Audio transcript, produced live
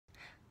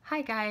Hi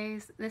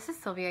guys, this is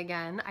Sylvia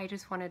again. I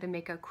just wanted to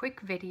make a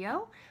quick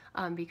video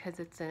because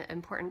it's an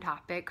important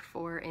topic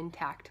for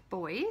intact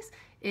boys,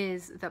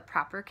 is the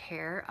proper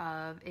care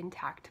of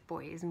intact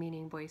boys,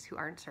 meaning boys who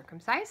aren't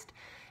circumcised.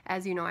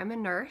 As you know, I'm a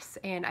nurse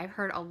and I've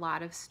heard a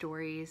lot of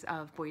stories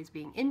of boys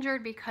being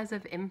injured because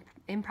of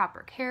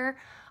improper care,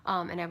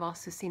 and I've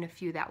also seen a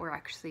few that were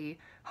actually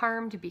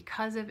harmed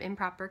because of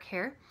improper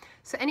care.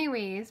 So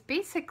anyways,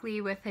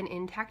 basically with an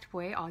intact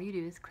boy, all you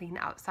do is clean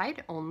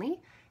outside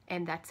only,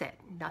 and that's it,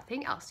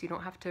 nothing else. You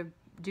don't have to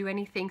do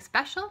anything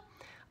special.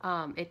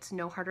 It's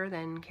no harder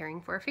than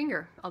caring for a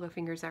finger, although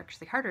fingers are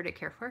actually harder to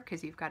care for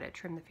because you've got to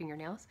trim the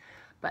fingernails.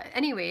 But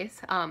anyways,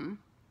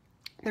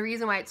 the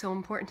reason why it's so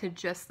important to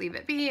just leave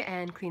it be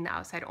and clean the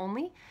outside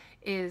only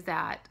is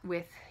that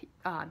with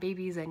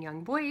babies and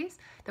young boys,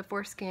 the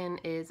foreskin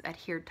is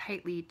adhered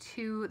tightly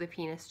to the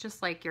penis,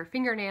 just like your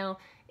fingernail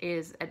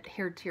is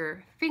adhered to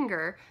your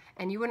finger,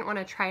 and you wouldn't want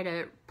to try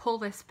to pull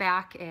this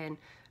back and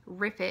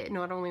rip it.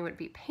 Not only would it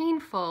be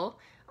painful,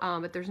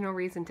 but there's no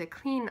reason to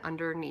clean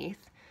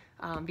underneath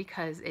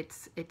because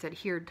it's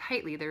adhered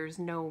tightly. There's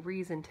no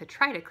reason to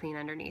try to clean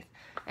underneath.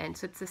 And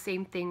so it's the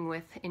same thing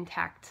with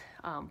intact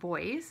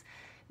boys.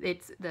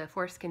 The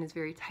foreskin is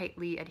very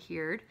tightly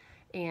adhered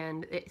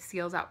and it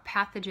seals out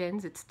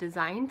pathogens. It's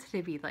designed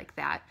to be like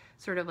that,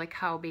 sort of like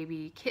how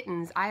baby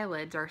kittens'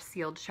 eyelids are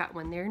sealed shut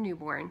when they're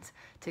newborns,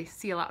 to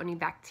seal out any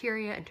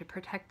bacteria and to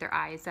protect their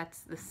eyes. That's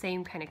the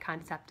same kind of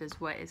concept as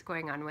what is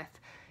going on with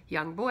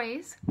young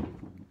boys.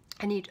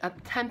 Any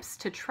attempts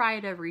to try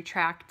to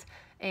retract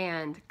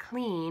and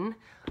clean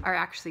are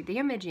actually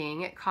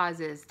damaging. It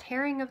causes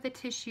tearing of the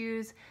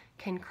tissues,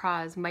 can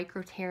cause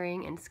micro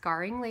tearing and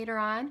scarring later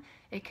on.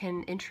 It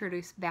can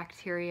introduce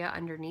bacteria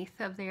underneath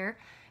of there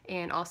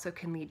and also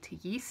can lead to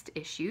yeast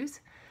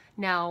issues.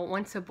 Now,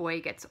 once a boy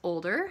gets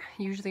older,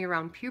 usually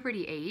around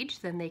puberty age,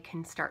 then they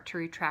can start to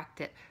retract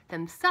it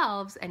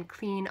themselves and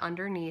clean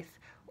underneath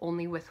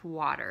only with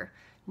water,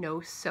 no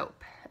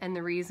soap. And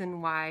the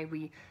reason why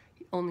we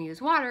only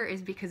use water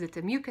is because it's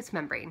a mucous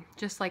membrane,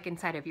 just like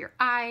inside of your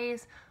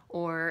eyes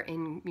or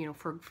in,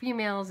 for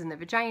females in the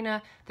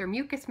vagina, they're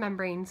mucous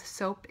membranes.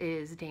 Soap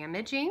is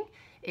damaging,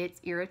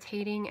 it's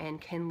irritating, and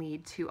can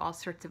lead to all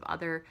sorts of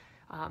other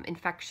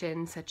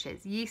infections such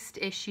as yeast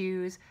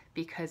issues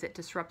because it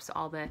disrupts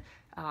all the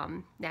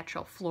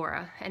natural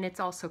flora, and it's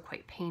also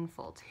quite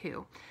painful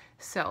too.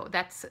 So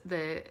that's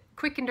the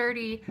quick and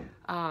dirty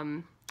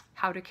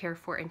how to care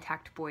for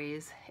intact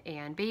boys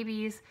and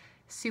babies.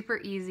 Super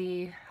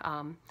easy.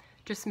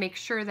 Just make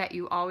sure that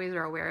you always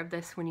are aware of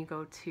this when you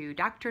go to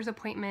doctor's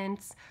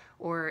appointments,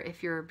 or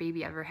if your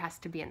baby ever has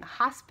to be in the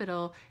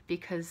hospital,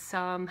 because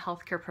some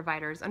healthcare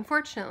providers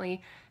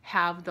unfortunately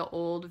have the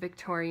old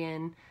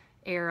Victorian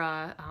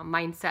era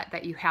mindset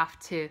that you have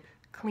to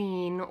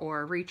clean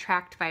or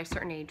retract by a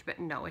certain age. But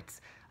no,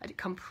 it's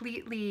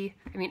completely,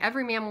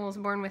 every mammal is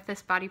born with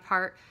this body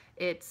part.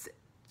 It's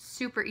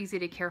super easy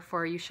to care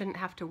for. You shouldn't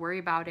have to worry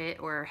about it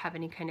or have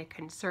any kind of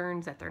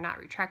concerns that they're not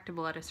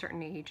retractable at a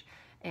certain age,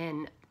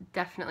 and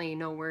definitely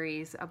no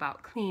worries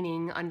about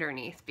cleaning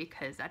underneath,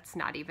 because that's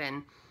not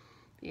even,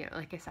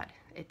 like I said,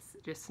 it's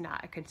just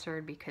not a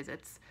concern because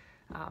it's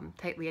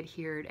tightly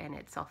adhered and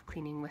it's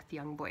self-cleaning with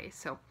young boys.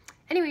 So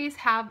anyways,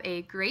 have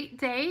a great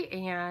day,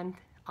 and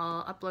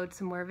I'll upload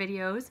some more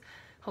videos,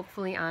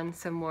 hopefully on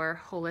some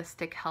more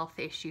holistic health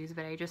issues.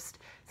 But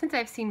since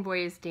I've seen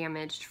boys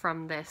damaged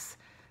from this,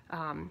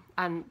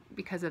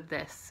 because of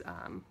this,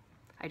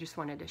 I just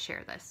wanted to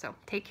share this. So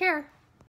take care.